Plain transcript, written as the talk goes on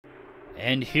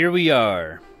And here we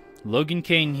are, Logen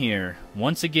Kain here,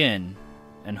 once again,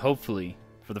 and hopefully,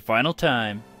 for the final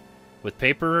time, with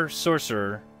Paper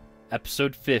Sorcerer,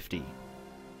 episode 50.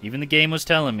 Even the game was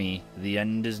telling me, the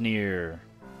end is near,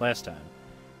 last time.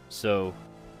 So,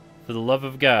 for the love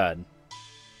of God,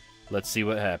 let's see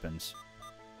what happens.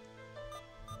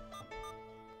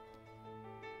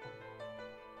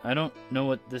 I don't know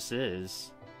what this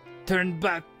is. Turn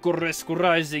back,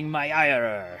 rising my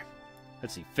ire.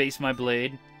 Let's see, face my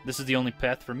blade. This is the only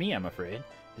path for me, I'm afraid.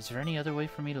 Is there any other way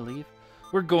for me to leave?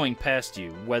 We're going past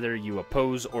you, whether you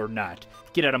oppose or not.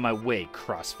 Get out of my way,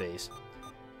 crossface.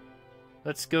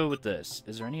 Let's go with this.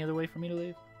 Is there any other way for me to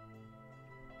leave?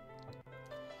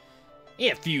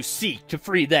 If you seek to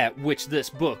free that which this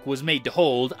book was made to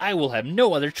hold, I will have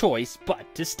no other choice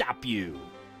but to stop you.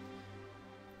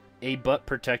 But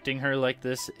protecting her like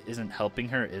this isn't helping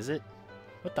her, is it?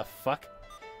 What the fuck?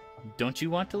 Don't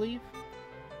you want to leave?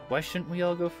 Why shouldn't we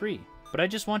all go free? But I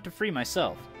just want to free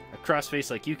myself. A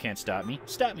crossface like you can't stop me.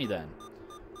 Stop me then.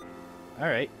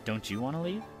 Alright, don't you want to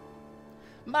leave?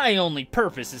 My only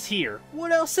purpose is here.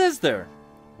 What else is there?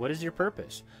 What is your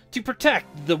purpose? To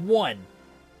protect the one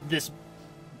this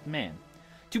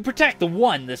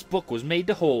book was made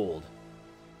to hold.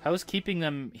 How is keeping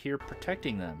them here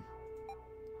protecting them?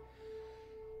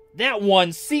 That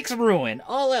one seeks ruin.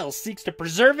 All else seeks to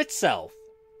preserve itself.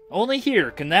 Only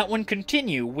here can that one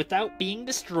continue without being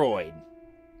destroyed.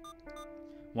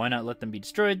 Why not let them be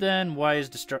destroyed then? Why is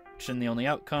destruction the only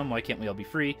outcome? Why can't we all be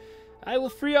free? I will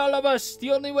free all of us.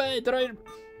 The only way that I...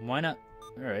 Why not?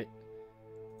 Alright.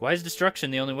 Why is destruction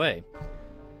the only way?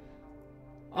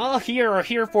 All here are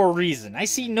here for a reason. I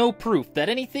see no proof that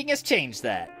anything has changed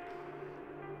that.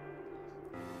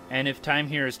 And if time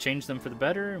here has changed them for the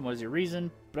better, and what is your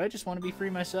reason? But I just want to be free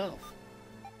myself.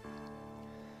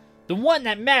 The one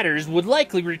that matters would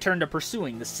likely return to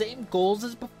pursuing the same goals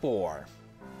as before.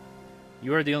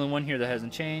 You are the only one here that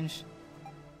hasn't changed.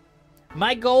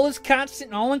 My goal is constant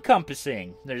and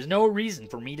all-encompassing. There's no reason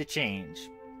for me to change.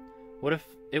 What if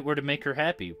it were to make her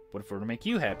happy? What if it were to make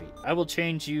you happy? I will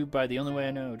change you by the only way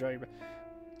I know. What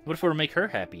if it were to make her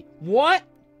happy? What?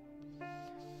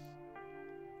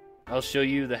 I'll show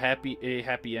you a happy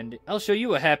ending. I'll show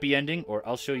you a happy ending, or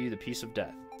I'll show you the peace of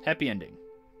death. Happy ending.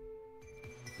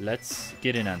 Let's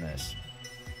get in on this.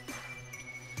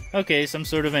 Okay, some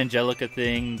sort of Angelica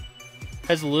thing.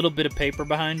 Has a little bit of paper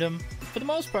behind him. For the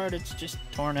most part, it's just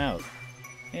torn out.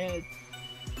 Yeah,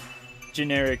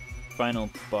 generic final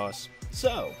boss.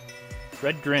 So,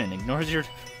 Red Grin ignores your...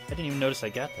 I didn't even notice I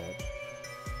got that.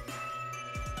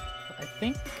 I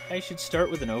think I should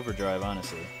start with an overdrive,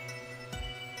 honestly.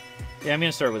 Yeah, I'm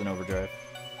going to start with an overdrive.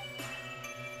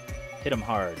 Hit him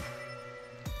hard.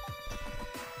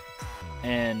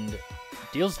 And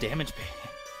deals damage.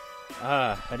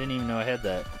 I didn't even know I had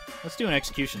that. Let's do an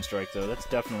execution strike, though. That's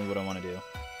definitely what I want to do.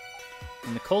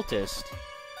 And the cultist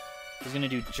is going to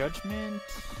do judgment.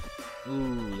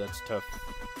 Ooh, that's tough.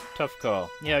 Tough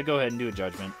call. Yeah, go ahead and do a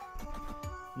judgment.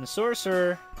 And the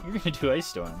sorcerer, you're going to do ice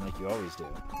storm like you always do.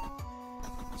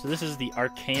 So this is the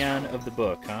arcane of the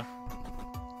book, huh?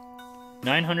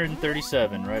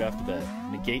 937 right off the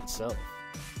bat. Negate self.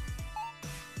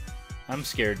 I'm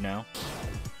scared now.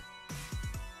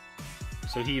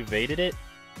 So he evaded it?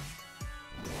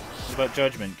 What about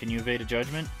judgment? Can you evade a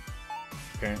judgment?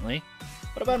 Apparently.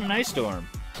 What about an ice storm?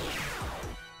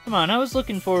 Come on, I was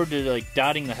looking forward to like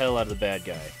dotting the hell out of the bad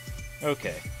guy.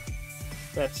 Okay.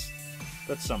 That's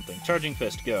something. Charging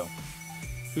fist, go.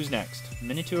 Who's next?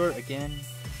 Minotaur again?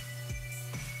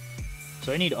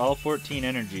 So I need all 14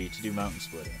 energy to do Mountain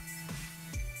Splitter.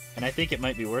 And I think it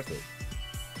might be worth it.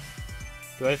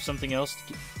 Do I have something else to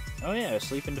keep? Oh yeah,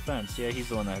 sleep and defense. Yeah, he's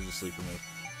the one that has the sleeper move.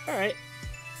 Alright.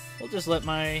 We'll just let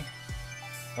my...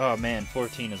 Oh man,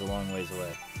 14 is a long ways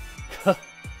away.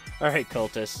 Alright,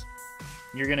 cultist.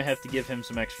 You're gonna have to give him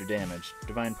some extra damage.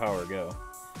 Divine power, go.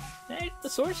 Hey, the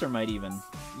sorcerer might even.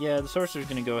 Yeah, the sorcerer's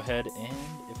gonna go ahead and,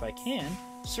 if I can,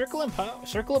 circle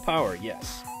of power,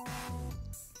 yes.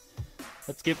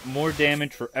 Let's get more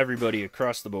damage for everybody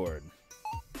across the board.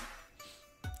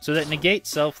 So that negate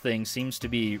self thing seems to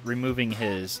be removing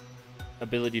his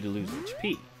ability to lose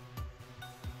HP.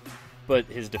 But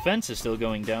his defense is still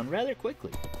going down rather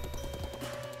quickly.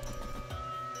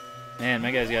 Man,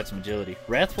 my guy's got some agility.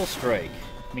 Wrathful Strike.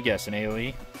 Let me guess, an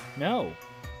AoE? No.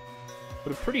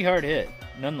 But a pretty hard hit,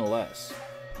 nonetheless.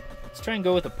 Let's try and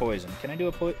go with a poison. Can I do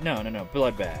a poison? No.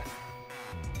 Bloodbath.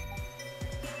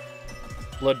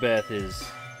 Bloodbath is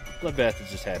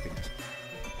just happiness.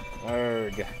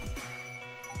 Arrgh.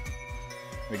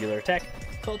 Regular attack.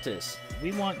 Cultist,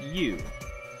 we want you.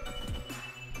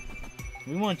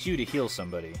 We want you to heal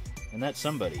somebody. And that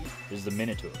somebody is the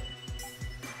Minotaur.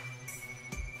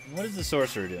 And what is the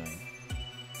Sorcerer doing?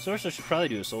 The Sorcerer should probably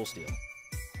do a Soul Steal.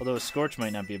 Although a Scorch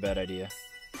might not be a bad idea.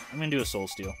 I'm gonna do a Soul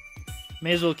Steal.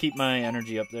 May as well keep my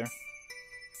energy up there.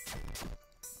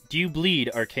 Do you bleed,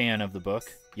 Archaon of the book?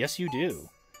 Yes, you do.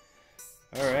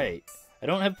 Alright. I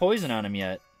don't have poison on him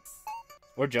yet.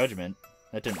 Or Judgment.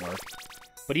 That didn't work.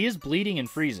 But he is bleeding and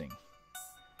freezing.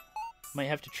 Might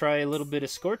have to try a little bit of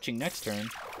Scorching next turn.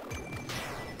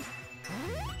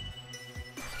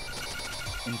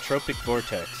 Entropic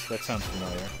Vortex. That sounds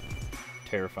familiar.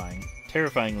 Terrifying.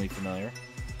 Terrifyingly familiar.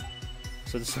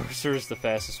 So the Sorcerer is the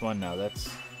fastest one now. That's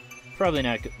probably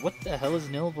not good. What the hell is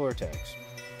Nil Vortex?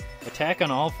 Attack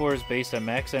on all fours based on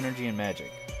max energy and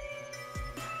magic.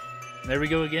 There we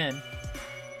go again.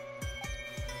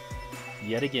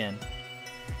 Yet again.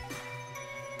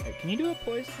 Right, can you do a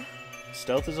poison?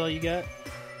 Stealth is all you got?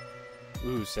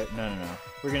 Ooh, no.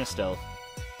 We're gonna stealth.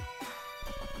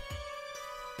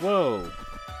 Whoa!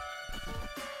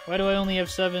 Why do I only have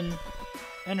 7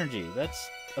 energy? That's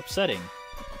upsetting.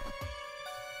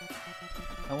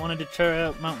 I wanted to try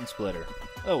out Mountain Splitter.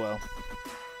 Oh well.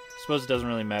 Suppose it doesn't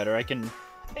really matter. I can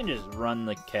just run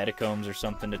the Catacombs or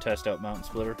something to test out Mountain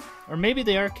Splitter. Or maybe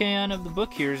the Archaon of the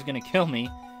book here is gonna kill me,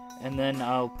 and then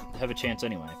I'll have a chance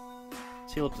anyway.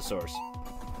 Let's heal up the source.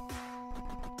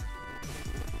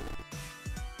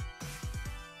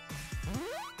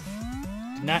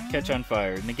 Did not catch on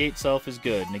fire. Negate self is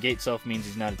good. Negate self means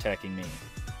he's not attacking me.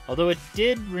 Although it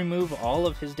did remove all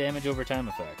of his damage over time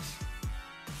effects.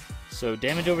 So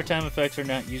damage over time effects are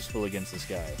not useful against this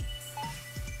guy.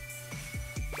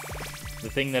 The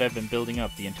thing that I've been building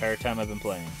up the entire time I've been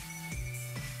playing.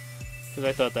 Because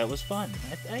I thought that was fun.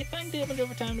 I find damage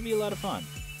over time to be a lot of fun.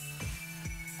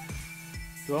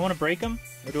 Do I want to break him?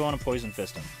 Or do I want to Poison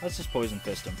Fist him? Let's just Poison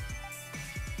Fist him.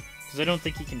 Because I don't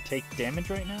think he can take damage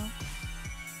right now.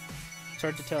 It's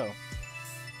hard to tell.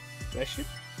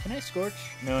 Can I Scorch?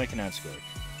 No, I cannot Scorch.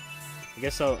 I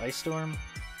guess I'll Ice Storm.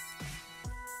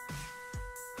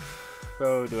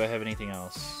 Oh, do I have anything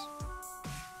else?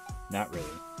 Not really.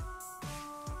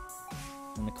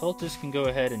 And the Cultist can go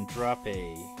ahead and drop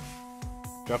a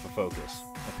focus,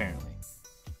 apparently.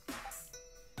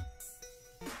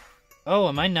 Oh,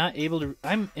 am I not able to...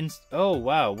 Oh,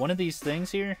 wow. One of these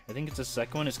things here, I think it's the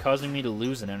second one, is causing me to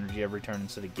lose an energy every turn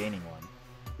instead of gaining one.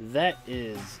 That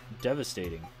is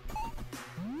devastating.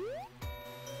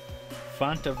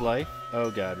 Font of Life. Oh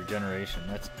god, Regeneration.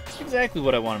 That's exactly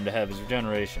what I want him to have, is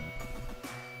Regeneration.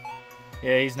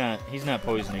 Yeah, he's not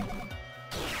poisoning.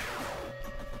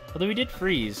 Although he did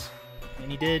freeze.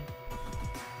 And he did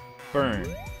burn.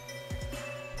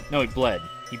 No, he bled.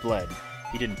 He bled.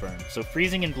 He didn't burn. So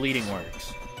freezing and bleeding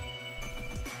works.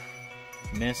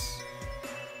 Miss.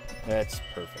 That's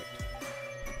perfect.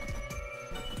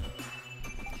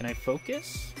 Can I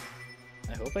focus?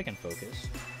 I hope I can focus.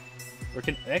 Or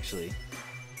can... Actually.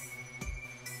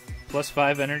 Plus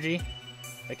 5 energy?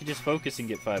 I could just focus and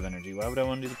get 5 energy. Why would I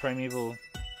want to do the Primeval...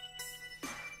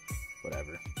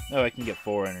 Whatever. Oh, I can get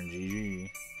 4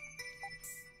 energy.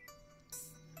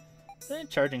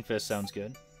 Charging Fist sounds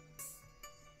good.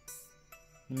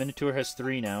 The Minotaur has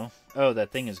 3 now. Oh,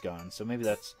 that thing is gone. So maybe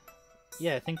that's...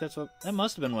 Yeah, I think that's what... That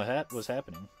must have been what was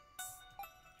happening.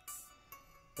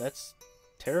 That's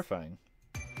terrifying.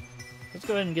 Let's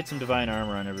go ahead and get some Divine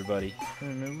Armor on everybody. We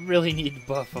really need to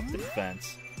buff up the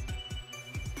defense.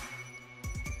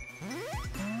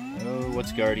 Oh,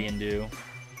 what's Guardian do?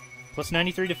 Plus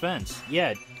 93 defense.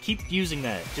 Yeah, keep using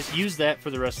that. Just use that for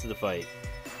the rest of the fight.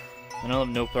 And I'll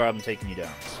have no problem taking you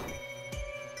down.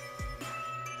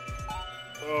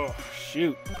 Oh,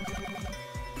 shoot.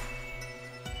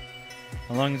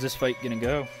 How long is this fight gonna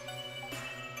go?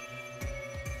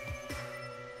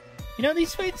 You know,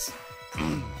 these fights...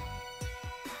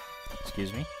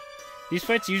 Excuse me. These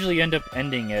fights usually end up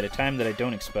ending at a time that I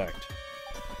don't expect.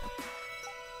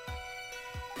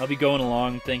 I'll be going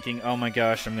along thinking, oh my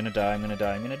gosh, I'm gonna die, I'm gonna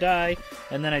die, I'm gonna die,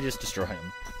 and then I just destroy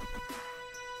him.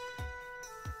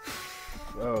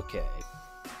 Okay.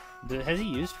 Has he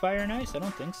used Fire and Ice? I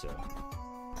don't think so.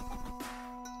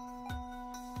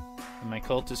 And my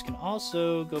Cultist can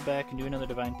also go back and do another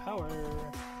Divine Power.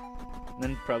 And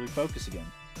then probably focus again.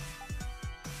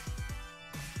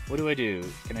 What do I do?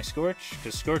 Can I Scorch?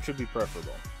 Because Scorch would be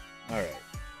preferable. Alright.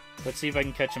 Let's see if I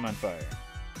can catch him on fire.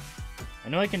 I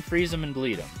know I can freeze him and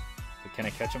bleed him. But can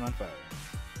I catch him on fire?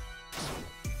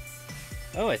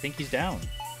 Oh, I think he's down.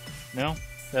 No?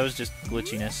 That was just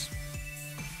glitchiness.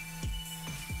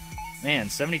 Man,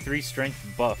 73 strength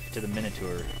buff to the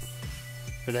Minotaur.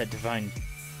 For that Divine...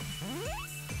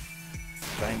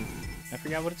 I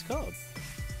forgot what it's called.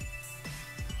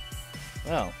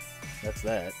 Well, That's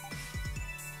that.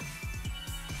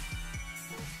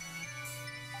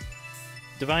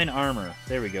 Divine Armor.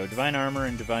 There we go. Divine Armor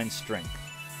and Divine Strength.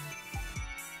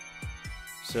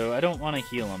 So I don't want to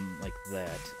heal him like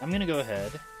that. I'm going to go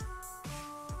ahead.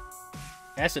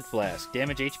 Acid Flask.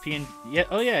 Damage HP and... Yeah,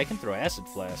 oh yeah, I can throw Acid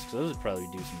Flasks. Those would probably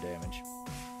do some damage.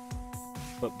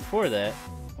 But before that,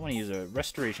 I want to use a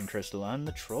Restoration Crystal on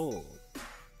the Troll.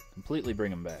 Completely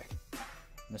bring him back.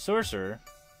 And the Sorcerer...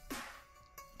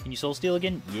 Can you Soul Steal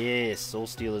again? Yes, Soul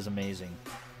Steal is amazing.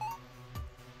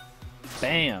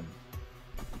 Bam!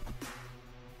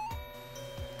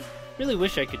 Really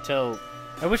wish I could tell...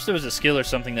 I wish there was a skill or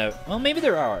something that... Well, maybe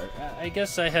there are. I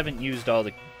guess I haven't used all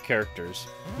the characters.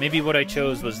 Maybe what I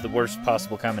chose was the worst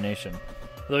possible combination.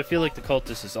 Although I feel like the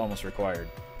Cultist is almost required.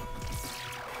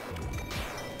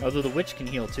 Although the Witch can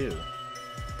heal too.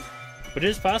 But it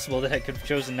is possible that I could have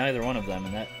chosen neither one of them,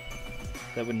 and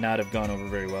that would not have gone over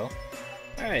very well.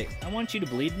 Alright, I want you to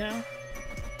bleed now.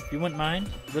 If you wouldn't mind.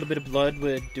 A little bit of blood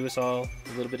would do us all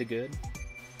a little bit of good.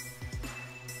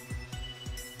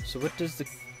 So what does the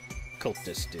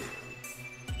Cultist do?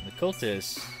 The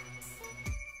Cultist...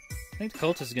 I think the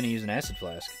Cultist is going to use an Acid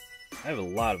Flask. I have a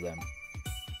lot of them.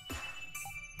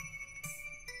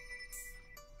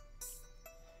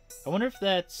 I wonder if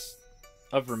that's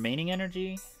of remaining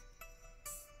energy?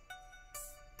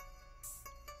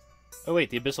 Oh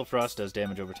wait, the Abyssal Frost does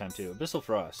damage over time too. Abyssal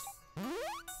Frost.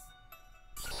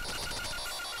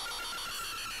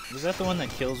 Is that the one that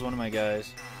kills one of my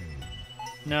guys?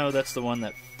 No, that's the one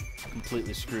that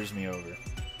completely screws me over.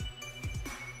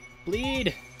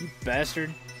 Bleed! You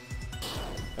bastard!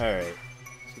 Alright,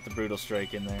 let's get the Brutal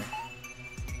Strike in there.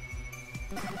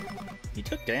 He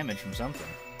took damage from something.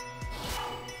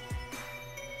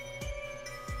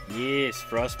 Yes,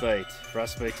 Frostbite.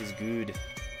 Frostbite is good.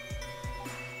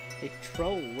 Hey,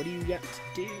 Troll, what do you got to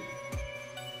do?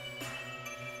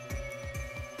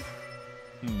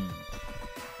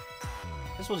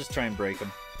 Guess we'll just try and break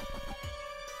him.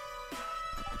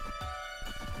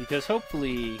 Because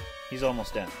hopefully he's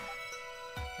almost down.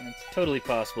 And it's totally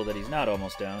possible that he's not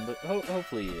almost down, but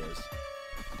hopefully he is.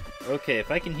 Okay,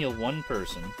 if I can heal one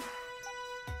person...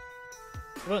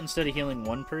 How about instead of healing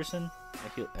one person, I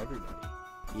heal everybody?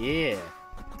 Yeah!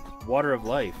 Water of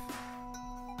Life.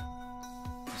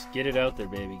 Just get it out there,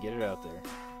 baby. Get it out there.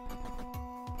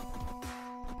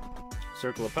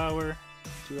 Circle of Power.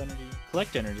 2 energy.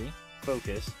 Collect energy.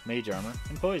 Focus. Mage Armor.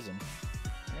 And Poison.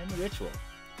 And the Ritual.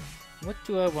 What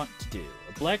do I want to do?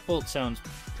 A Black Bolt sounds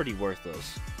pretty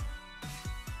worthless.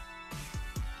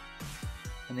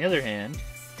 On the other hand,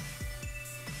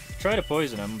 try to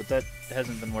poison him, but that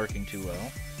hasn't been working too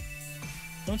well.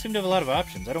 Don't seem to have a lot of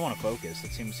options. I don't want to focus.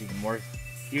 That seems even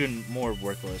more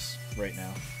worthless right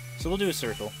now. So we'll do a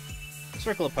circle.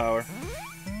 Circle of Power.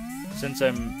 Since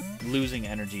I'm losing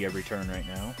energy every turn right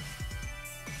now.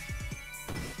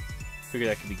 Figure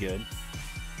that could be good.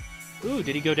 Ooh,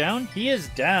 did he go down? He is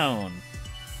down!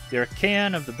 The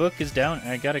Arcane of the book is down, and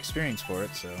I got experience for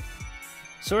it, so...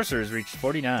 Sorcerer's reached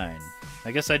 49.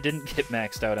 I guess I didn't get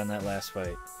maxed out on that last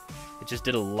fight. It just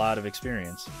did a lot of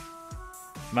experience.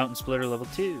 Mountain Splitter level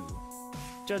 2.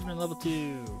 Judgment level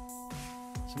 2.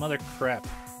 Some other crap.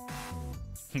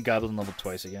 Goblin level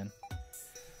twice again.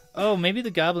 Oh, maybe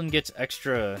the Goblin gets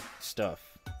extra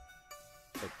stuff.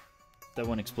 But that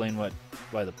won't explain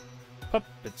why the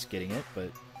puppet's getting it, but...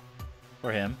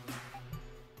 Or him.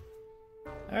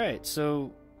 Alright,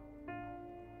 so...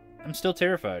 I'm still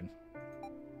terrified.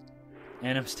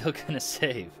 And I'm still gonna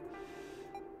save.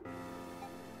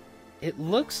 It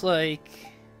looks like...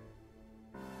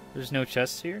 There's no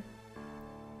chests here?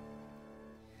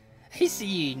 I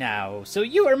see now, so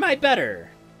you are my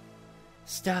better!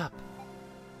 Stop.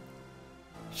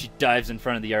 She dives in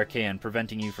front of the Arcane,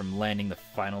 preventing you from landing the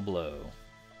final blow.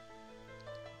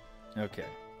 Okay.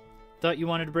 Thought you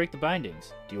wanted to break the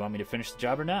bindings. Do you want me to finish the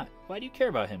job or not? Why do you care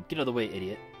about him? Get out of the way,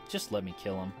 idiot. Just let me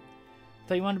kill him.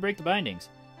 Thought you wanted to break the bindings.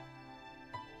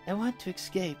 I want to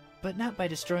escape, but not by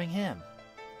destroying him.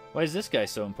 Why is this guy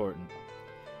so important?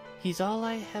 He's all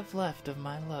I have left of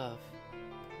my love.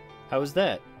 How is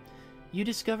that? You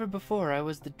discovered before I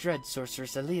was the dread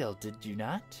sorceress Alil, did you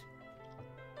not?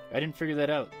 I didn't figure that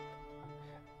out.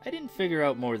 I didn't figure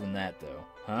out more than that, though.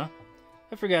 Huh?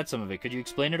 I forgot some of it. Could you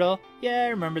explain it all? Yeah, I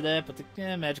remember that, but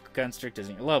the magical construct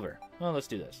isn't your lover. Well, let's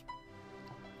do this.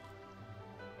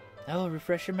 I will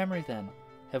refresh your memory then.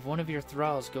 Have one of your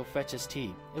thralls go fetch us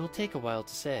tea. It will take a while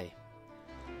to say.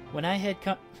 When I had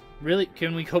come... Really?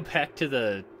 Can we go back to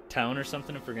the town or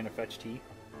something if we're going to fetch tea?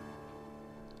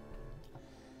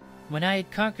 When I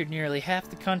had conquered nearly half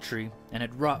the country and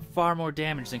had wrought far more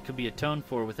damage than could be atoned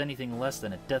for with anything less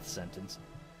than a death sentence,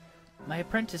 My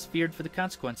apprentice feared for the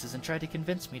consequences and tried to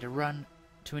convince me to run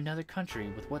to another country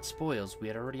with what spoils we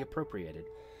had already appropriated.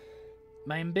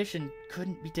 My ambition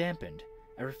couldn't be dampened.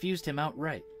 I refused him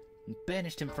outright and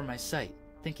banished him from my sight,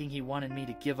 thinking he wanted me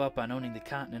to give up on owning the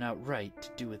continent outright to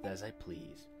do with as I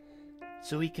pleased.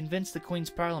 So he convinced the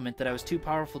Queen's Parliament that I was too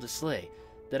powerful to slay,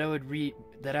 that I would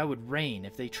reign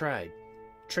if they tried,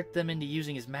 tricked them into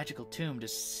using his magical tomb to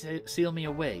seal me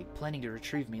away, planning to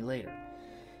retrieve me later.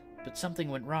 But something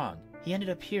went wrong. He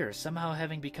ended up here, somehow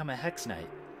having become a Hex Knight.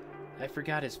 I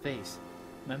forgot his face.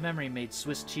 My memory made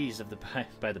Swiss cheese of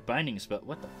by the binding spell.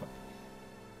 What the fuck?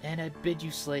 And I bid you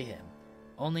slay him.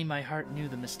 Only my heart knew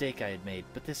the mistake I had made,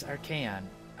 but this Archaon,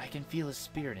 I can feel his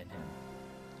spirit in him.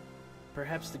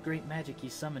 Perhaps the great magic he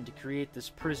summoned to create this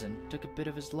prison took a bit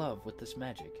of his love with this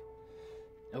magic.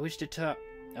 I wish to talk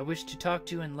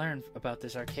to and learn about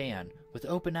this Archaon with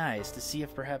open eyes to see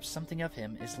if perhaps something of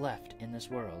him is left in this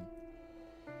world.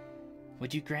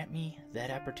 Would you grant me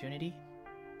that opportunity?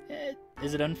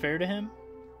 Is it unfair to him?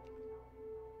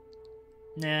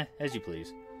 Nah, as you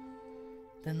please.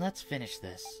 Then let's finish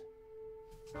this.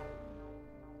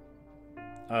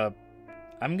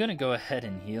 I'm gonna go ahead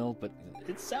and heal, but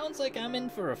it sounds like I'm in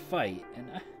for a fight, and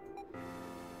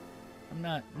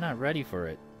I'm not ready for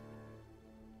it.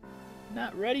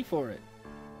 Not ready for it.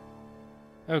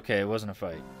 Okay, it wasn't a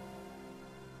fight.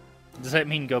 Does that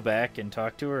mean go back and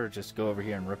talk to her, or just go over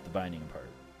here and rip the binding apart?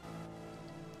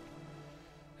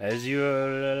 As you...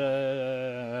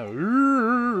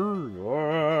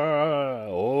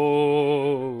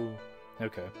 oh.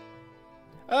 Okay.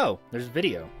 Oh, there's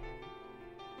video.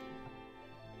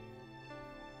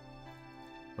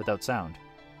 Without sound.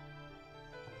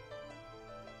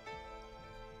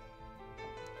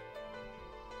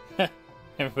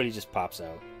 Everybody just pops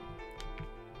out.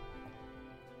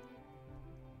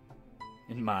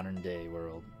 In modern day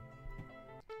world.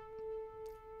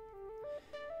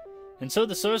 And so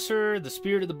the sorcerer, the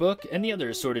spirit of the book, and the other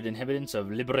assorted inhabitants of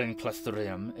Logen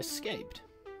Kain escaped.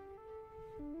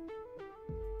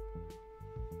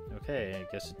 Okay,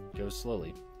 I guess it goes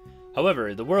slowly.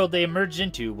 However, the world they emerged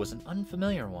into was an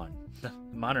unfamiliar one. The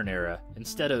modern era,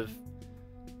 instead of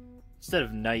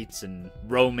knights and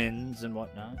Romans and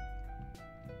whatnot.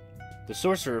 The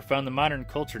sorcerer found the modern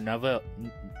culture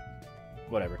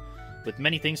with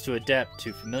many things to adapt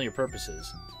to familiar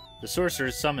purposes. The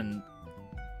sorceress summoned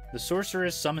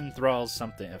thralls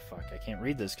something. Oh, fuck, I can't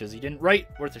read this because he didn't write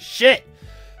worth a shit!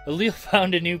 Alil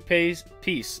found a new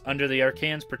peace under the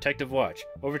Archaon's protective watch.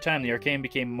 Over time, the Archaon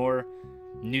became more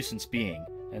nuisance being,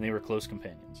 and they were close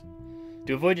companions.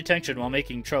 To avoid detection while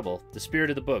making trouble, the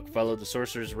spirit of the book followed the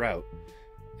sorcerer's route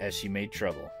as she made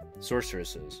trouble.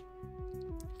 Sorceresses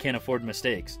can't afford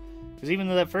mistakes, because even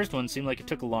though that first one seemed like it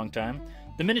took a long time,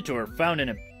 the Minotaur found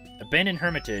an abandoned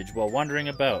hermitage while wandering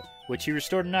about, which he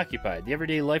restored and occupied. The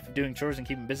everyday life of doing chores and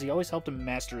keeping busy always helped him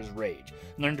master his rage,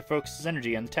 and learn to focus his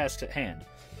energy on the tasks at hand.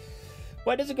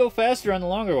 Why does it go faster on the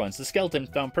longer ones? The skeleton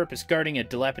found purpose guarding a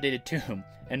dilapidated tomb,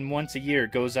 and once a year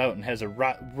goes out and has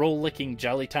a roll-licking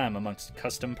jolly time amongst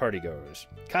costumed partygoers.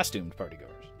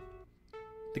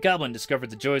 The goblin discovered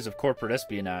the joys of corporate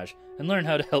espionage, and learned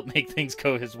how to help make things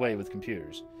go his way with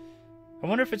computers. I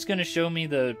wonder if it's going to show me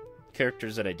the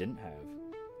characters that I didn't have.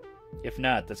 If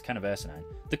not, that's kind of asinine.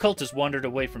 The cultist wandered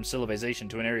away from civilization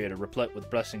to an area to replete with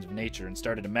blessings of nature and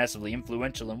started a massively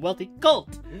influential and wealthy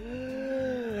cult!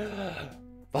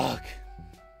 Fuck.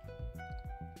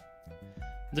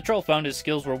 The troll found his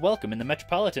skills were welcome in the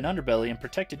metropolitan underbelly and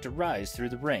protected to rise through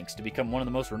the ranks to become one of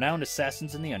the most renowned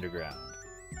assassins in the underground.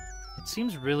 It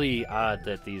seems really odd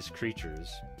that these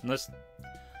creatures...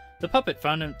 The puppet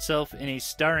found itself in a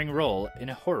starring role in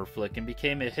a horror flick and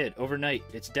became a hit overnight.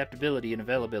 Its adaptability and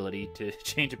availability to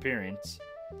change appearance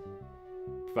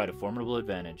provide a formidable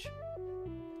advantage.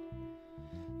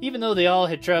 Even though they all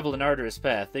had traveled an arduous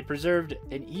path, they preserved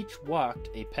and each walked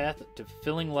a path to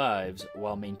fulfilling lives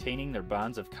while maintaining their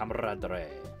bonds of camaraderie.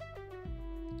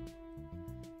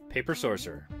 Paper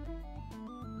Sorcerer.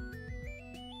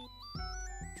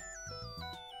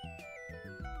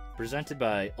 Presented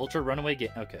by Ultra Runaway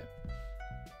Game. Okay.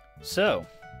 So,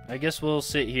 I guess we'll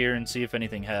sit here and see if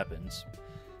anything happens.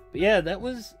 But yeah, that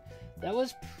was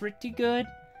pretty good.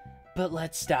 But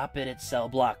let's stop it at cell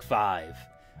block 5.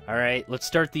 Alright, let's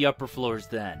start the upper floors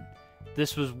then.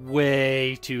 This was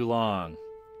way too long.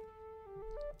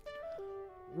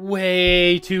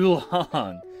 Way too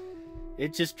long.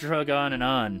 It just drug on and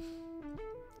on.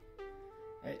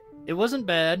 It wasn't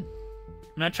bad. I'm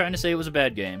not trying to say it was a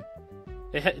bad game.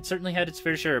 It certainly had its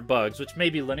fair share of bugs, which may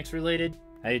be Linux related.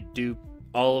 I do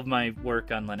all of my work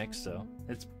on Linux, so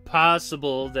it's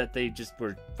possible that they just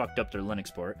fucked up their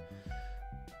Linux port.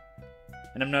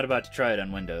 And I'm not about to try it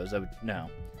on Windows. No.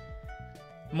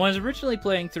 When I was originally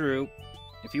playing through,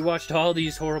 if you watched all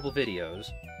these horrible videos,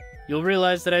 you'll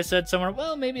realize that I said somewhere,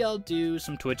 well, maybe I'll do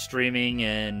some Twitch streaming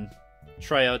and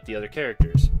try out the other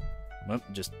characters. Well,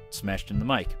 just smashed in the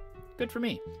mic. Good for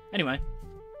me. Anyway.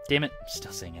 Damn it. I'm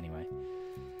still saying anyway.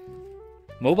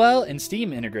 Mobile and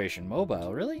Steam integration.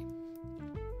 Mobile, really?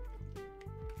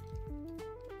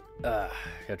 Gotta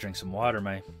drink some water.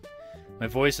 My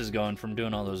voice is going from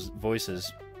doing all those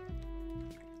voices.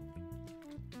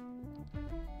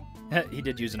 He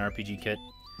did use an RPG kit.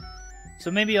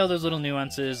 So maybe all those little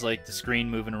nuances, like the screen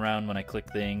moving around when I click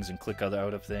things and click out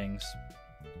of things.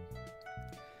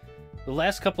 The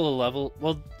last couple of levels...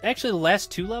 Well, actually the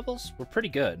last 2 levels were pretty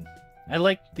good. I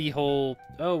liked the whole,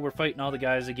 oh, we're fighting all the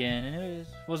guys again, and it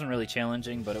wasn't really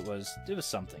challenging, but it was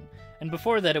something. And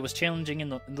before that, it was challenging in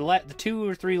the 2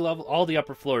 or 3 level, all the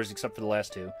upper floors except for the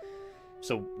last 2.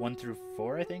 So 1 through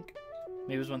 4, I think?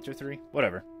 Maybe it was 1 through 3?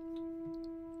 Whatever.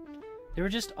 They were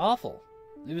just awful.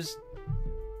 It was,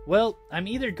 well, I'm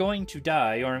either going to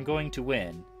die or I'm going to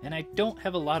win, and I don't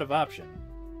have a lot of option.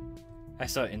 I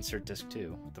saw insert disc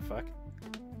 2. What the fuck?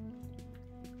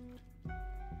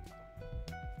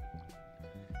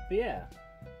 But yeah.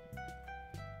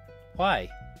 Why?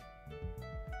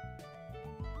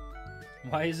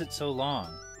 Why is it so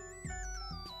long?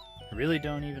 I really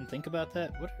don't even think about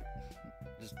that. What are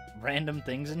just random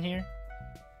things in here?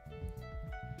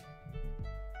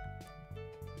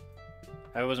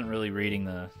 I wasn't really reading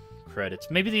the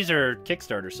credits. Maybe these are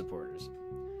Kickstarter supporters.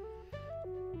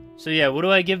 So yeah, what do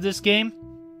I give this game?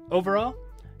 Overall,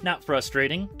 not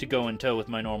frustrating to go in tow with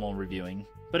my normal reviewing.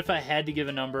 But if I had to give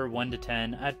a number, 1 to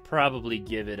 10, I'd probably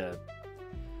give it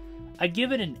I'd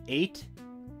give it an 8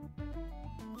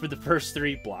 for the first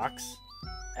 3 blocks.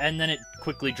 And then it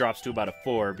quickly drops to about a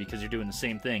 4 because you're doing the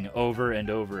same thing over and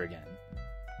over again.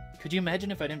 Could you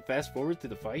imagine if I didn't fast forward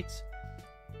through the fights?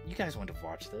 You guys want to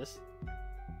watch this.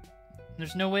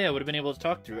 There's no way I would have been able to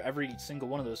talk through every single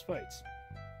one of those fights.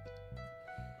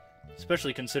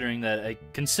 Especially considering that I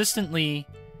consistently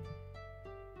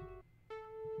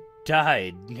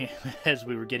died as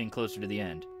we were getting closer to the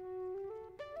end.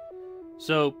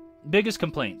 So, biggest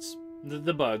complaints.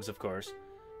 The bugs, of course.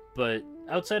 But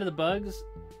outside of the bugs,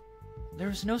 there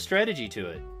was no strategy to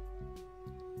it.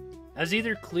 I was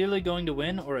either clearly going to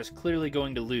win or I was clearly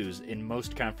going to lose in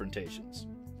most confrontations.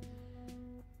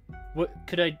 What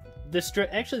could I...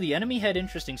 Actually, the enemy had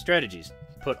interesting strategies.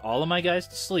 Put all of my guys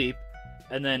to sleep,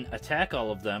 and then attack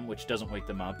all of them, which doesn't wake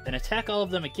them up, and attack all of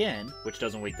them again, which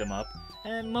doesn't wake them up,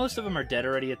 and most of them are dead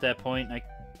already at that point, and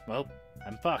well,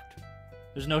 I'm fucked.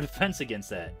 There's no defense against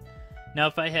that. Now,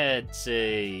 if I had,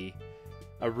 say,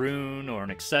 a rune or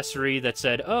an accessory that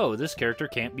said, oh, this character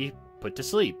can't be put to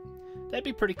sleep, that'd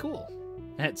be pretty cool.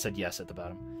 And it said yes at the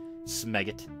bottom.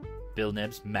 Smeggit, Bill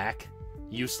Nibs, Mac,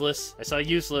 Useless. I saw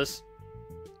Useless.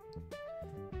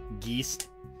 Geist.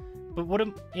 But what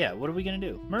are we gonna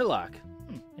do? Murloc.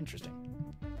 Interesting.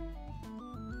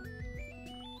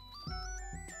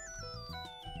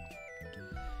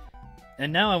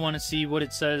 And now I want to see what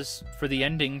it says for the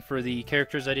ending for the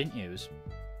characters I didn't use.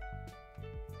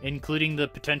 Including the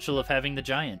potential of having the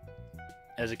giant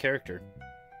as a character.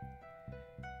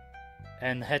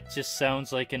 And that just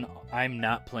sounds like I'm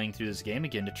not playing through this game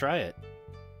again to try it.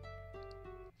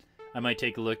 I might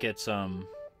take a look at some...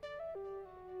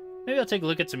 Maybe I'll take a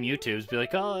look at some YouTubes, be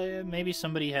like, oh, yeah, maybe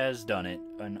somebody has done it,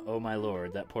 and oh my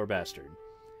lord, that poor bastard.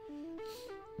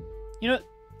 You know,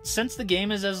 since the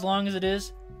game is as long as it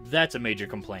is, that's a major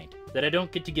complaint, that I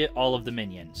don't get to get all of the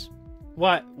minions.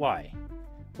 Why?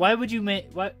 Why would you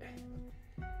make... What?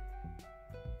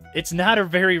 It's not a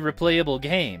very replayable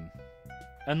game.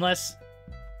 Unless,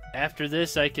 after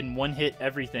this, I can one-hit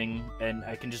everything, and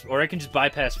I can just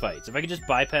bypass fights. If I could just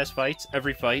bypass fights,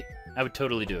 every fight, I would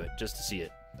totally do it, just to see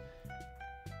it.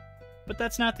 But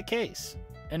that's not the case.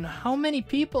 And how many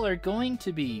people are going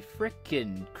to be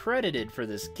frickin' credited for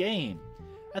this game?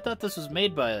 I thought this was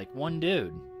made by, like, one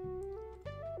dude.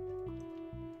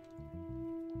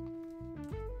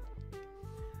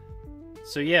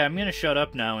 So yeah, I'm gonna shut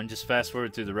up now and just fast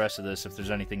forward through the rest of this if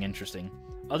there's anything interesting.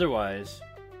 Otherwise,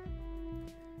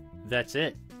 that's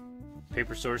it.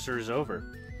 Paper Sorcerer is over.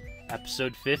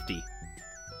 Episode 50.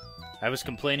 I was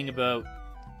complaining about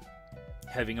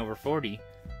having over 40,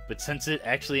 but since it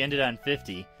actually ended on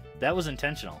 50, that was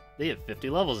intentional. They have 50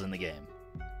 levels in the game.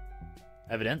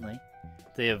 Evidently.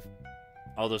 They have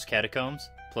all those catacombs,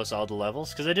 plus all the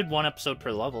levels, because I did one episode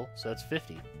per level, so that's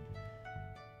 50.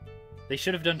 They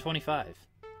should have done 25.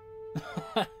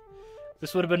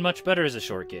 This would have been much better as a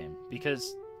short game,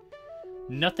 because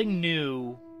nothing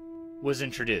new was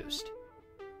introduced.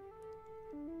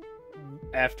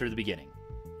 after the beginning.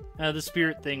 The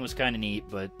spirit thing was kind of neat,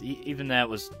 but even that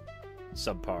was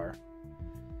subpar.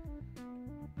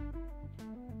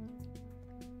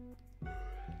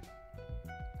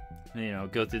 You know,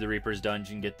 go through the Reaper's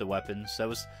dungeon, get the weapons.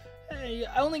 I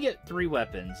only get 3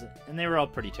 weapons, and they were all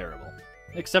pretty terrible.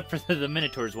 Except for the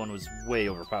Minotaur's one was way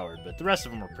overpowered, but the rest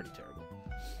of them were pretty terrible.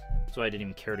 So I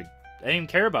didn't even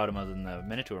care about them other than the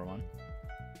Minotaur one.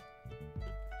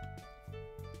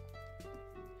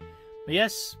 But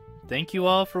yes, thank you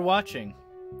all for watching.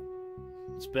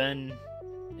 It's been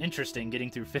interesting getting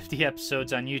through 50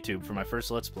 episodes on YouTube for my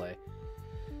first Let's Play.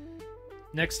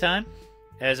 Next time,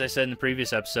 as I said in the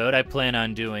previous episode, I plan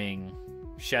on doing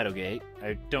Shadowgate.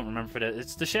 I don't remember if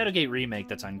it's the Shadowgate remake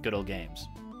that's on Good Old Games.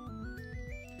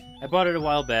 I bought it a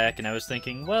while back, and I was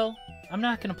thinking, well, I'm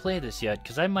not going to play this yet,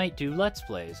 because I might do Let's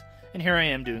Plays. And here I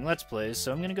am doing Let's Plays,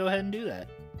 so I'm going to go ahead and do that.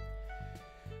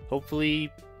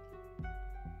 Hopefully,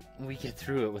 we get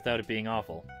through it without it being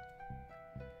awful.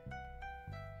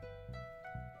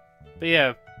 But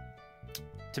yeah,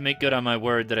 to make good on my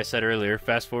word that I said earlier,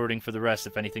 fast forwarding for the rest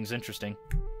if anything's interesting.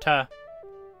 Ta.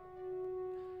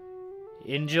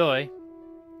 Enjoy.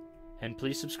 And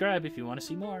please subscribe if you want to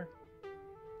see more.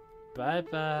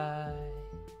 Bye-bye.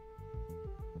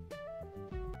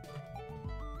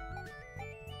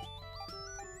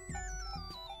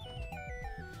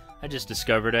 I just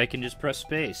discovered I can just press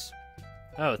space.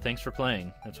 Oh, thanks for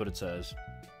playing. That's what it says.